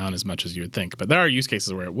slow you down as much as you would think. But there are use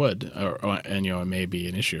cases where it would, and it may be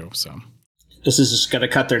an issue. So this is just going to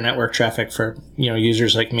cut their network traffic for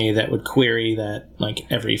users like me that would query that like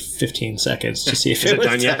every 15 seconds to see if it was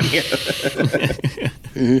done yet.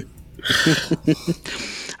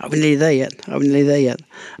 Are we nearly there yet?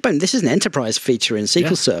 But this is an enterprise feature in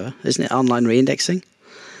SQL Server, isn't it? Online reindexing.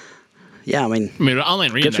 Yeah, I mean,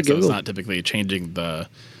 online reindexing is not typically changing the.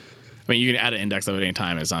 I mean, you can add an index at any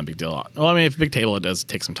time. It's not a big deal. Well, I mean, if a big table, it does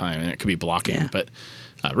take some time, and it could be blocking. But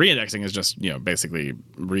reindexing is just basically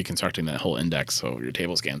reconstructing that whole index so your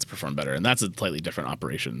table scans perform better, and that's a slightly different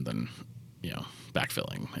operation than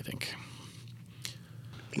backfilling, I think.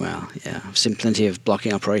 Well, yeah, I've seen plenty of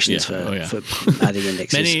blocking operations for adding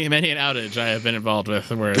indexes. Many an outage I have been involved with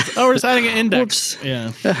where we're just adding an index.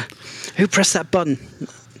 Whoops. Yeah. Who pressed that button?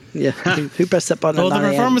 Yeah. Who pressed that button? Well, the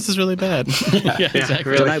performance is really bad.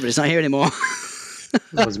 Exactly. Really. I don't know, but it's not here anymore.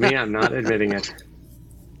 It was me. I'm not admitting it.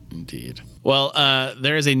 Indeed. Well,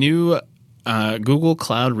 there is a new Google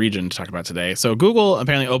Cloud region to talk about today. So Google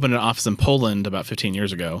apparently opened an office in Poland about 15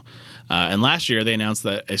 years ago. And last year, they announced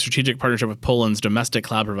that a strategic partnership with Poland's domestic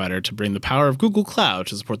cloud provider to bring the power of Google Cloud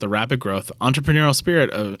to support the rapid growth, entrepreneurial spirit,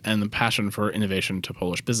 and the passion for innovation to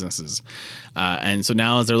Polish businesses. And so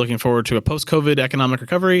now, as they're looking forward to a post-COVID economic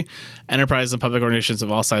recovery, enterprises and public organizations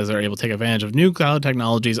of all sizes are able to take advantage of new cloud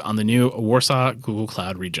technologies on the new Warsaw Google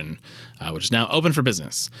Cloud region, which is now open for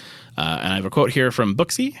business. And I have a quote here from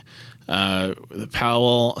Booksy.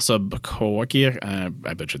 Paul Sobkowicki,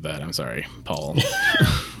 I butchered that. I'm sorry, Paul.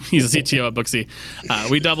 He's a CTO at Booksy.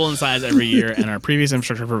 We double in size every year, and our previous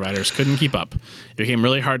infrastructure providers couldn't keep up. It became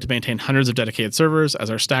really hard to maintain hundreds of dedicated servers. As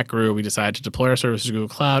our stack grew, we decided to deploy our services to Google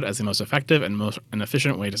Cloud as the most effective and most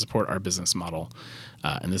efficient way to support our business model.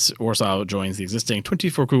 And this Warsaw joins the existing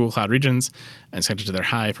 24 Google Cloud regions and is connected to their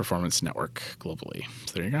high-performance network globally.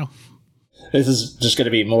 So there you go. This is just going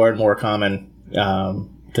to be more and more common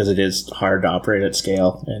because it is hard to operate at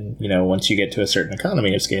scale. And, once you get to a certain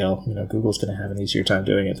economy of scale, Google's going to have an easier time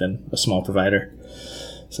doing it than a small provider.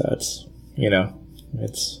 So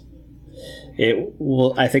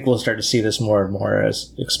I think we'll start to see this more and more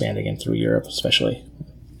as expanding in through Europe, especially.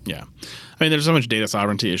 Yeah. I mean, there's so much data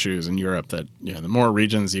sovereignty issues in Europe that, the more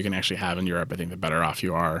regions you can actually have in Europe, I think the better off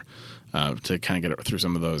you are to kind of get through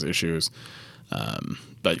some of those issues.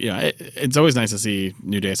 But it's always nice to see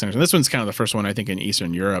new data centers. And this one's kind of the first one, I think, in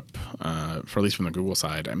Eastern Europe, for at least from the Google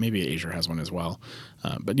side. Maybe Asia has one as well.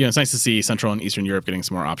 But it's nice to see Central and Eastern Europe getting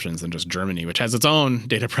some more options than just Germany, which has its own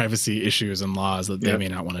data privacy issues and laws that they may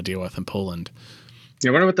not want to deal with in Poland.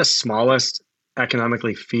 I wonder what the smallest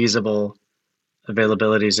economically feasible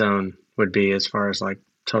availability zone would be as far as like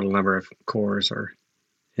total number of cores or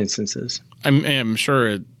instances. I'm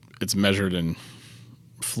sure it's measured in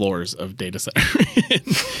floors of data center.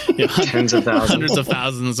 Tens of thousands. Hundreds of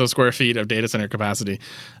thousands of square feet of data center capacity.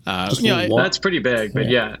 That's pretty big, but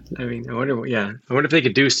I wonder if they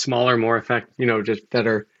could do smaller, more just that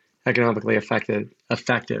are economically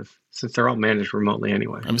effective, since they're all managed remotely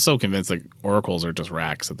anyway. I'm so convinced like oracles are just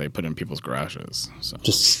racks that they put in people's garages. So.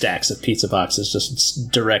 Just stacks of pizza boxes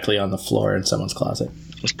just directly on the floor in someone's closet.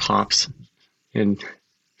 Just pops in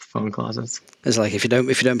phone closets. It's like if you don't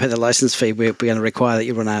pay the license fee, we're going to require that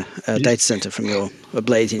you run a data center from a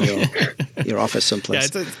blade in your office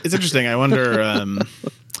someplace. Yeah, it's interesting. I wonder,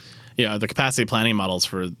 the capacity planning models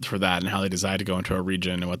for that and how they decide to go into a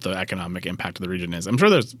region and what the economic impact of the region is. I'm sure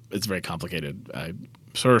it's very complicated.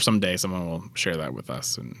 sure someday someone will share that with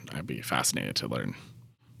us, and I'd be fascinated to learn.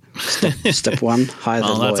 Step one, hire the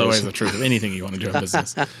Well, that's lawyers. always the truth of anything you want to do in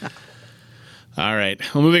business. All right.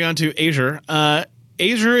 Well, moving on to Azure.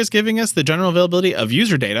 Azure is giving us the general availability of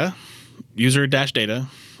user data, user-data,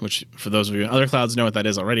 which for those of you in other clouds know what that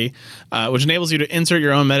is already, which enables you to insert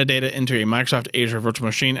your own metadata into a Microsoft Azure virtual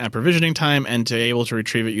machine at provisioning time and to be able to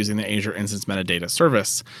retrieve it using the Azure Instance Metadata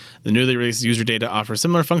Service. The newly released user data offers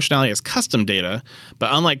similar functionality as custom data, but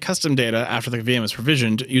unlike custom data, after the VM is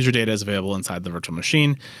provisioned, user data is available inside the virtual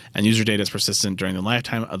machine, and user data is persistent during the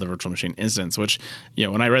lifetime of the virtual machine instance, which,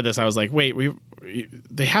 when I read this, I was like, wait,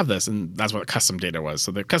 they have this, and that's what custom data was.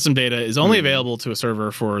 So the custom data is only available to a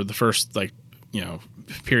server for the first,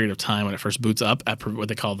 period of time when it first boots up at what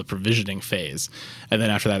they call the provisioning phase. And then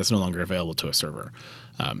after that, it's no longer available to a server.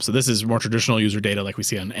 So this is more traditional user data like we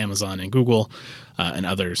see on Amazon and Google and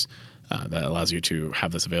others that allows you to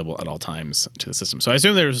have this available at all times to the system. So I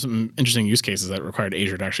assume there's some interesting use cases that required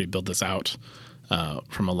Azure to actually build this out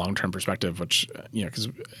from a long-term perspective, which, because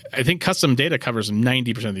I think custom data covers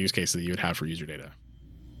 90% of the use cases that you would have for user data.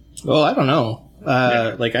 Well, I don't know.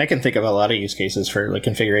 I can think of a lot of use cases for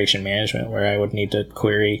configuration management where I would need to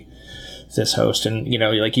query this host, and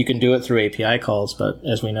you can do it through API calls, but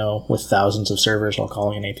as we know, with thousands of servers all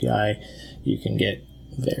calling an API, you can get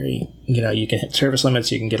you can hit service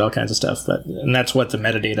limits, you can get all kinds of stuff, and that's what the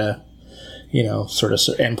metadata sort of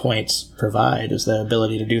endpoints provide, is the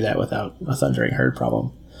ability to do that without a thundering herd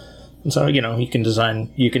problem. And so you can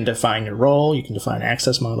define your role, you can define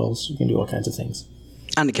access models, you can do all kinds of things.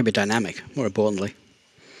 And it can be dynamic, more importantly.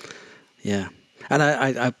 Yeah. And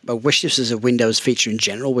I wish this was a Windows feature in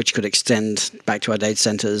general, which could extend back to our data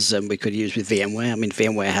centers and we could use with VMware. I mean,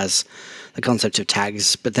 VMware has the concept of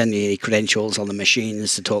tags, but then you need credentials on the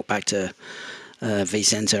machines to talk back to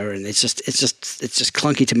vCenter, and it's just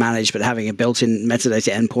clunky to manage. But having a built-in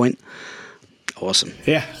metadata endpoint, awesome.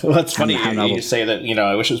 Yeah, well, it's funny you say that.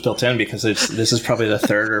 I wish it was built in, because this is probably the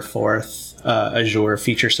third or fourth Azure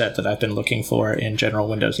feature set that I've been looking for in general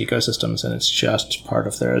Windows ecosystems, and it's just part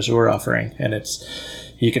of their Azure offering, and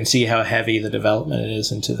you can see how heavy the development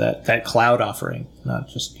is into that cloud offering, not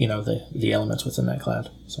just the elements within that cloud.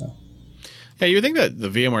 So yeah, you would think that the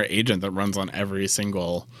VMware agent that runs on every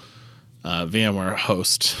single VMware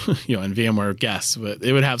host, and VMware guest, but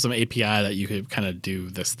it would have some API that you could kind of do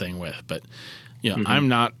this thing with, but I'm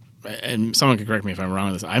not. And someone could correct me if I'm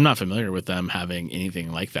wrong with this. I'm not familiar with them having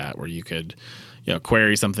anything like that where you could,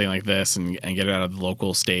 query something like this and get it out of the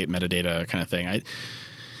local state metadata kind of thing.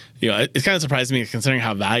 It's kind of surprised me, considering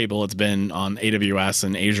how valuable it's been on AWS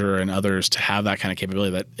and Azure and others to have that kind of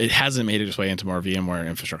capability, that it hasn't made its way into more VMware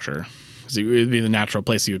infrastructure. Because it would be the natural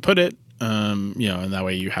place you would put it, and that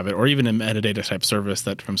way you have it, or even a metadata type service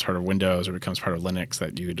that becomes part of Windows or becomes part of Linux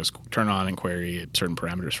that you could just turn on and query certain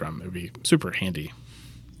parameters from. It would be super handy.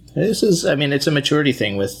 It's a maturity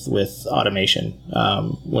thing with automation.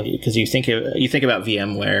 Because you think about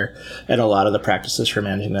VMware, and a lot of the practices for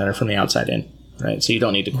managing that are from the outside in, right? So you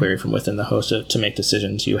don't need to query from within the host to make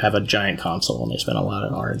decisions. You have a giant console, and they spend a lot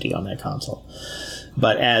of R&D on that console.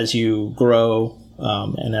 But as you grow,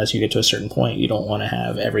 and as you get to a certain point, you don't want to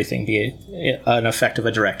have everything be an effect of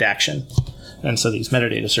a direct action. And so these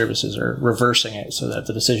metadata services are reversing it so that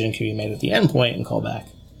the decision can be made at the endpoint and call back.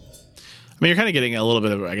 I mean, you're kind of getting a little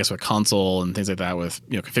bit of, I guess, a console and things like that with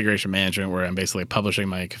configuration management, where I'm basically publishing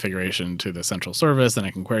my configuration to the central service, and I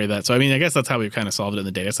can query that. So, I guess that's how we've kind of solved it in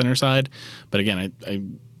the data center side. But again, I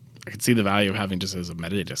could see the value of having just as a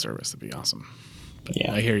metadata service. It'd be awesome. But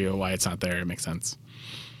yeah, I hear you why it's not there. It makes sense.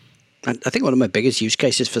 I think one of my biggest use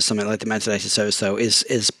cases for something like the metadata service, though, is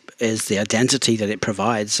the identity that it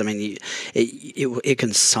provides. I mean, it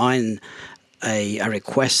can sign a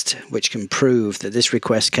request which can prove that this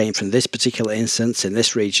request came from this particular instance in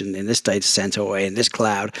this region, in this data center, or in this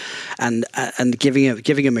cloud, and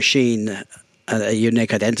giving a machine a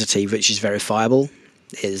unique identity which is verifiable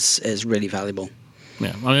is really valuable.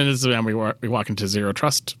 Yeah, this is when we walk into zero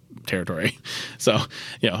trust territory. So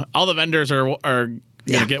all the vendors are going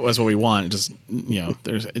to get us what we want. It's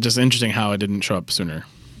just interesting how it didn't show up sooner.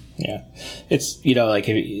 Yeah, it's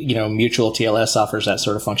mutual TLS offers that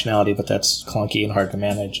sort of functionality, but that's clunky and hard to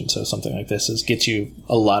manage, and so something like this gets you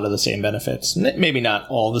a lot of the same benefits. Maybe not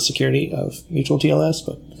all the security of mutual TLS,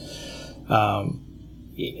 but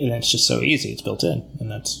and it's just so easy. It's built in,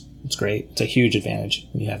 and it's great. It's a huge advantage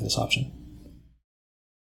when you have this option.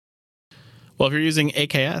 Well, if you're using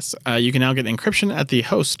AKS, you can now get encryption at the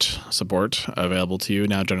host support available to you,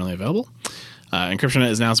 now generally available. Encryption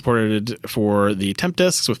is now supported for the temp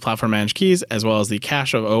disks with platform managed keys, as well as the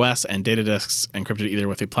cache of OS and data disks encrypted either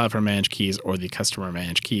with the platform managed keys or the customer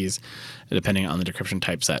managed keys, depending on the decryption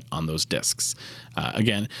typeset on those disks.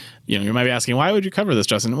 Again, you might be asking, why would you cover this,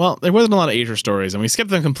 Justin? Well, there wasn't a lot of Azure stories, and we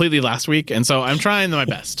skipped them completely last week, and so I'm trying my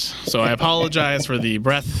best. So I apologize for the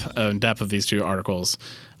breadth and depth of these two articles,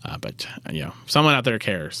 but someone out there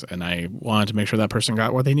cares, and I wanted to make sure that person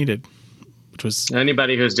got what they needed, which was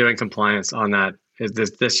anybody who's doing compliance on that.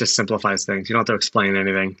 This just simplifies things. You don't have to explain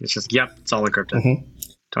anything. It's just, yep, it's all encrypted. Mm-hmm.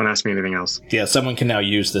 Don't ask me anything else. Yeah, someone can now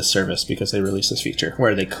use this service because they released this feature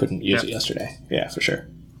where they couldn't use it yesterday. Yeah, for sure.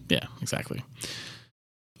 Yeah, exactly.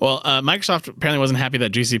 Well, Microsoft apparently wasn't happy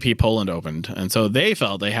that GCP Poland opened, and so they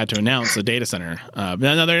felt they had to announce a data center.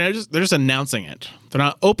 No, they're just announcing it. They're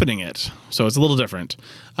not opening it, so it's a little different.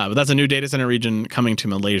 But that's a new data center region coming to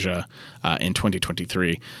Malaysia in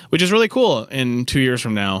 2023, which is really cool. In 2 years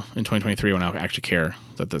from now, in 2023, when I'll actually care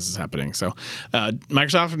that this is happening. So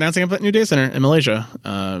Microsoft announcing a new data center in Malaysia,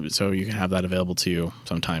 so you can have that available to you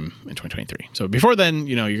sometime in 2023. So before then,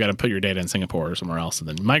 you got to put your data in Singapore or somewhere else and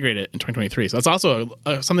then migrate it in 2023. So that's also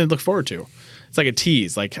something to look forward to. It's like a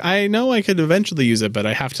tease. Like, I know I could eventually use it, but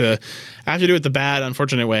I have to do it the bad,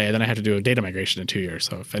 unfortunate way. And then I have to do a data migration in 2 years.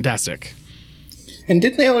 So fantastic. And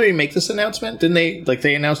didn't they already make this announcement? Didn't they? Like,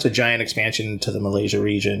 they announced a giant expansion to the Malaysia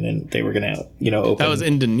region, and they were going to, open. That was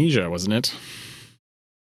Indonesia, wasn't it?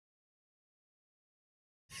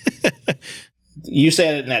 You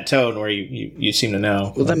said it in that tone where you seem to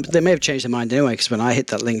know. Well, they may have changed their mind anyway, because when I hit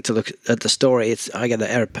that link to look at the story, I get an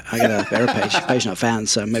error page not found.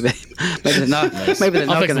 So maybe they're not. Maybe they're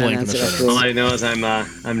not going to announce it. All I know is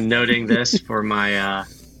I'm noting this for my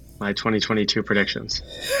 2022 predictions.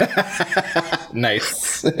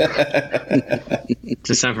 Nice.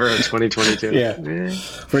 December of 2022. Yeah.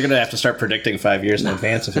 We're going to have to start predicting 5 years in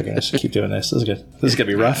advance if we're going to keep doing this. This is good. This is going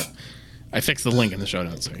to be rough. I fixed the link in the show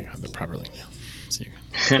notes so you have the proper link now. So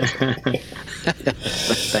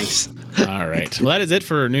Thanks. All right. Well, that is it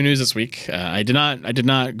for new news this week. I did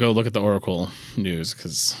not go look at the Oracle news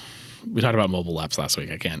because we talked about mobile apps last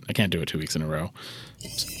week. I can't do it 2 weeks in a row.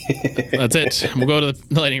 So that's it. We'll go to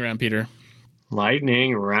the lightning round, Peter.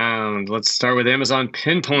 Lightning round. Let's start with Amazon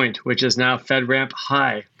Pinpoint, which is now FedRAMP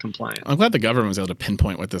High compliant. I'm glad the government was able to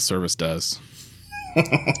pinpoint what this service does.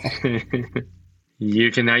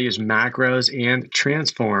 You can now use macros and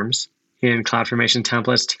transforms in CloudFormation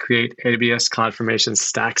templates to create AWS CloudFormation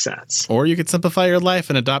stack sets. Or you could simplify your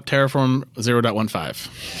life and adopt Terraform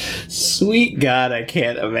 0.15. Sweet God, I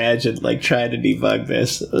can't imagine trying to debug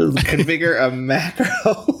this. Configure a macro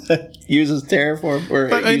that uses Terraform or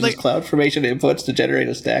uses CloudFormation inputs to generate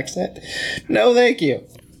a stack set. No, thank you.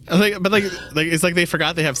 But it's like they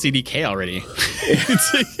forgot they have CDK already.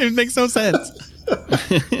 It makes no sense.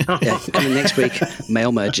 Yeah, coming next week,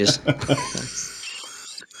 mail merges.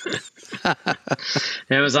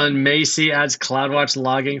 Amazon Macy adds CloudWatch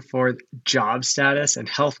logging for job status and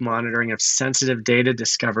health monitoring of sensitive data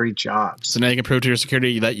discovery jobs. So now you can prove to your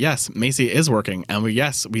security that, yes, Macy is working, and we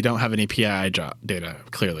don't have any PII data,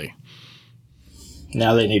 clearly.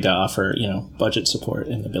 Now they need to offer, budget support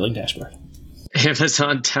in the billing dashboard.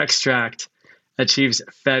 Amazon Textract achieves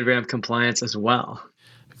FedRAMP compliance as well.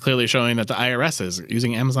 Clearly showing that the IRS is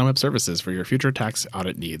using Amazon Web Services for your future tax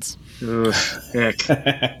audit needs. Ugh, ick.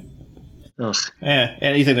 Ugh. Yeah,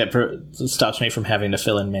 anything that stops me from having to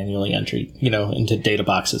fill in manually entry, into data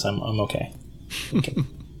boxes, I'm okay.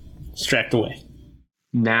 Distract away.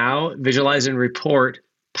 Now visualize and report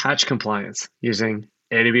patch compliance using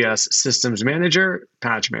AWS Systems Manager,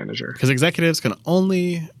 Patch Manager. Because executives can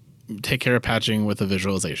only take care of patching with a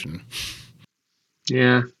visualization.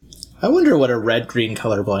 Yeah. I wonder what a red-green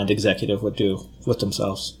colorblind executive would do with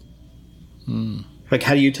themselves.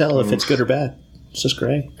 How do you tell if it's good or bad? It's just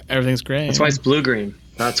gray. Everything's gray. That's why it's blue-green.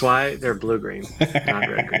 That's why they're blue-green, not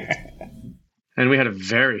red-green. And we had a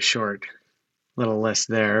very short little list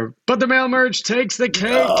there. But the mail merge takes the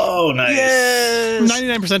cake. Oh, nice. Yes!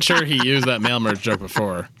 99% sure he used that mail merge joke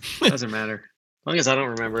before. Doesn't matter. As long as I don't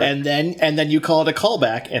remember it. And then you call it a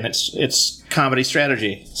callback, and it's comedy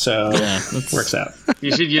strategy. So it works out.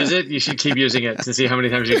 You should use it. You should keep using it to see how many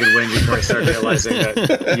times you can win before I start realizing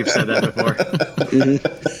that you've said that before.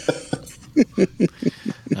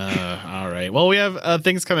 All right. Well, we have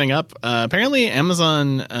things coming up. Apparently,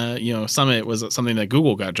 Amazon, Summit was something that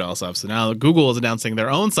Google got jealous of. So now Google is announcing their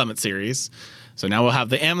own Summit series. So now we'll have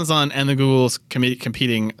the Amazon and the Google's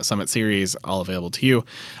competing summit series all available to you.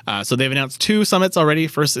 So they've announced 2 summits already.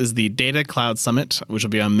 First is the Data Cloud Summit, which will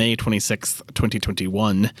be on May 26th,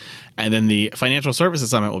 2021. And then the Financial Services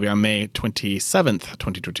Summit will be on May 27th,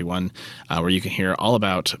 2021, where you can hear all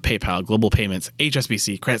about PayPal, Global Payments,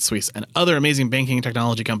 HSBC, Credit Suisse, and other amazing banking and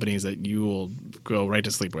technology companies that you will go right to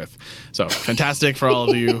sleep with. So fantastic for all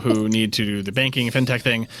of you who need to do the banking fintech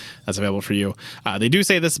thing. That's available for you. They do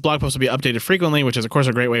say this blog post will be updated frequently, which is, of course,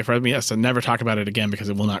 a great way for me to never talk about it again because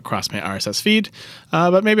it will not cross my RSS feed.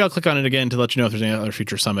 But maybe I'll click on it again to let you know if there's any other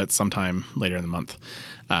future summits sometime later in the month.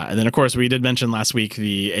 And then, of course, we did mention last week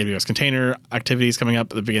the AWS container activities coming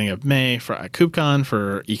up at the beginning of May for KubeCon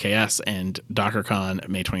for EKS and DockerCon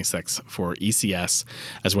May 26th for ECS,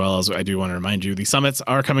 as well as I do want to remind you the summits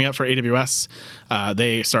are coming up for AWS.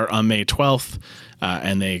 They start on May 12th.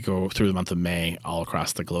 And they go through the month of May all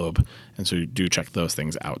across the globe. And so do check those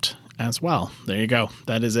things out as well. There you go.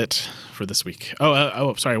 That is it for this week.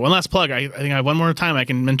 Sorry. One last plug. I think I have one more time I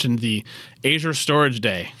can mention the Azure Storage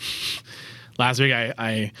Day. Last week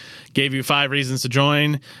I gave you 5 reasons to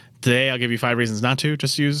join. Today I'll give you 5 reasons not to.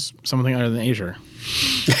 Just use something other than Azure.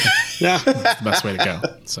 Yeah. That's the best way to go.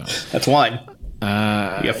 So that's one. You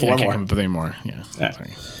have 4 I can't more. come up with any more. Yeah.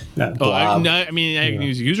 Sorry. No, I can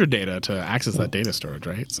use user data to access that data storage,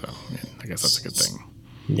 right? So I guess that's a good thing.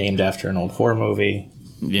 Named after an old horror movie.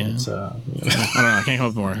 Yeah. It's, I don't know. I can't come up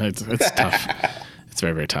with more. It's tough. It's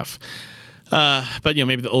very, very tough. But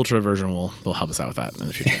maybe the Ultra version will help us out with that in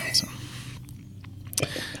the future. So.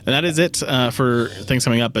 And that is it for things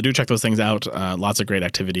coming up. But do check those things out. Lots of great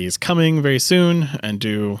activities coming very soon. And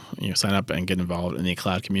do sign up and get involved in the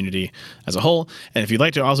cloud community as a whole. And if you'd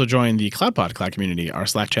like to also join the CloudPod cloud community, our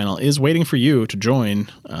Slack channel is waiting for you to join.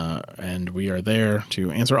 And we are there to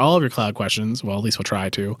answer all of your cloud questions. Well, at least we'll try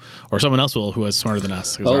to. Or someone else will who is smarter than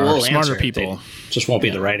us. Who are we'll smarter answer people. Just won't be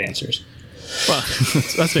the right answers. Well,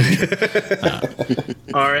 that's maybe true.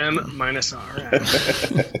 RM minus RM.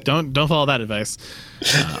 Don't follow that advice,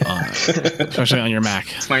 especially on your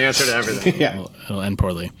Mac. It's my answer to everything. Yeah. It'll end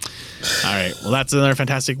poorly. All right. Well, that's another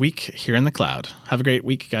fantastic week here in the cloud. Have a great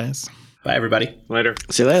week, guys. Bye, everybody. Later.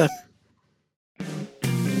 See you later.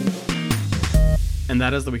 And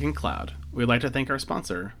that is the Week in Cloud. We'd like to thank our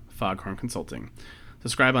sponsor, Foghorn Consulting.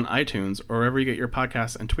 Subscribe on iTunes or wherever you get your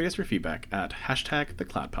podcasts and tweet us your feedback at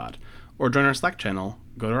 #TheCloudPod. Or join our Slack channel,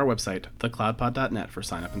 go to our website, thecloudpod.net for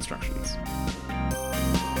sign-up instructions.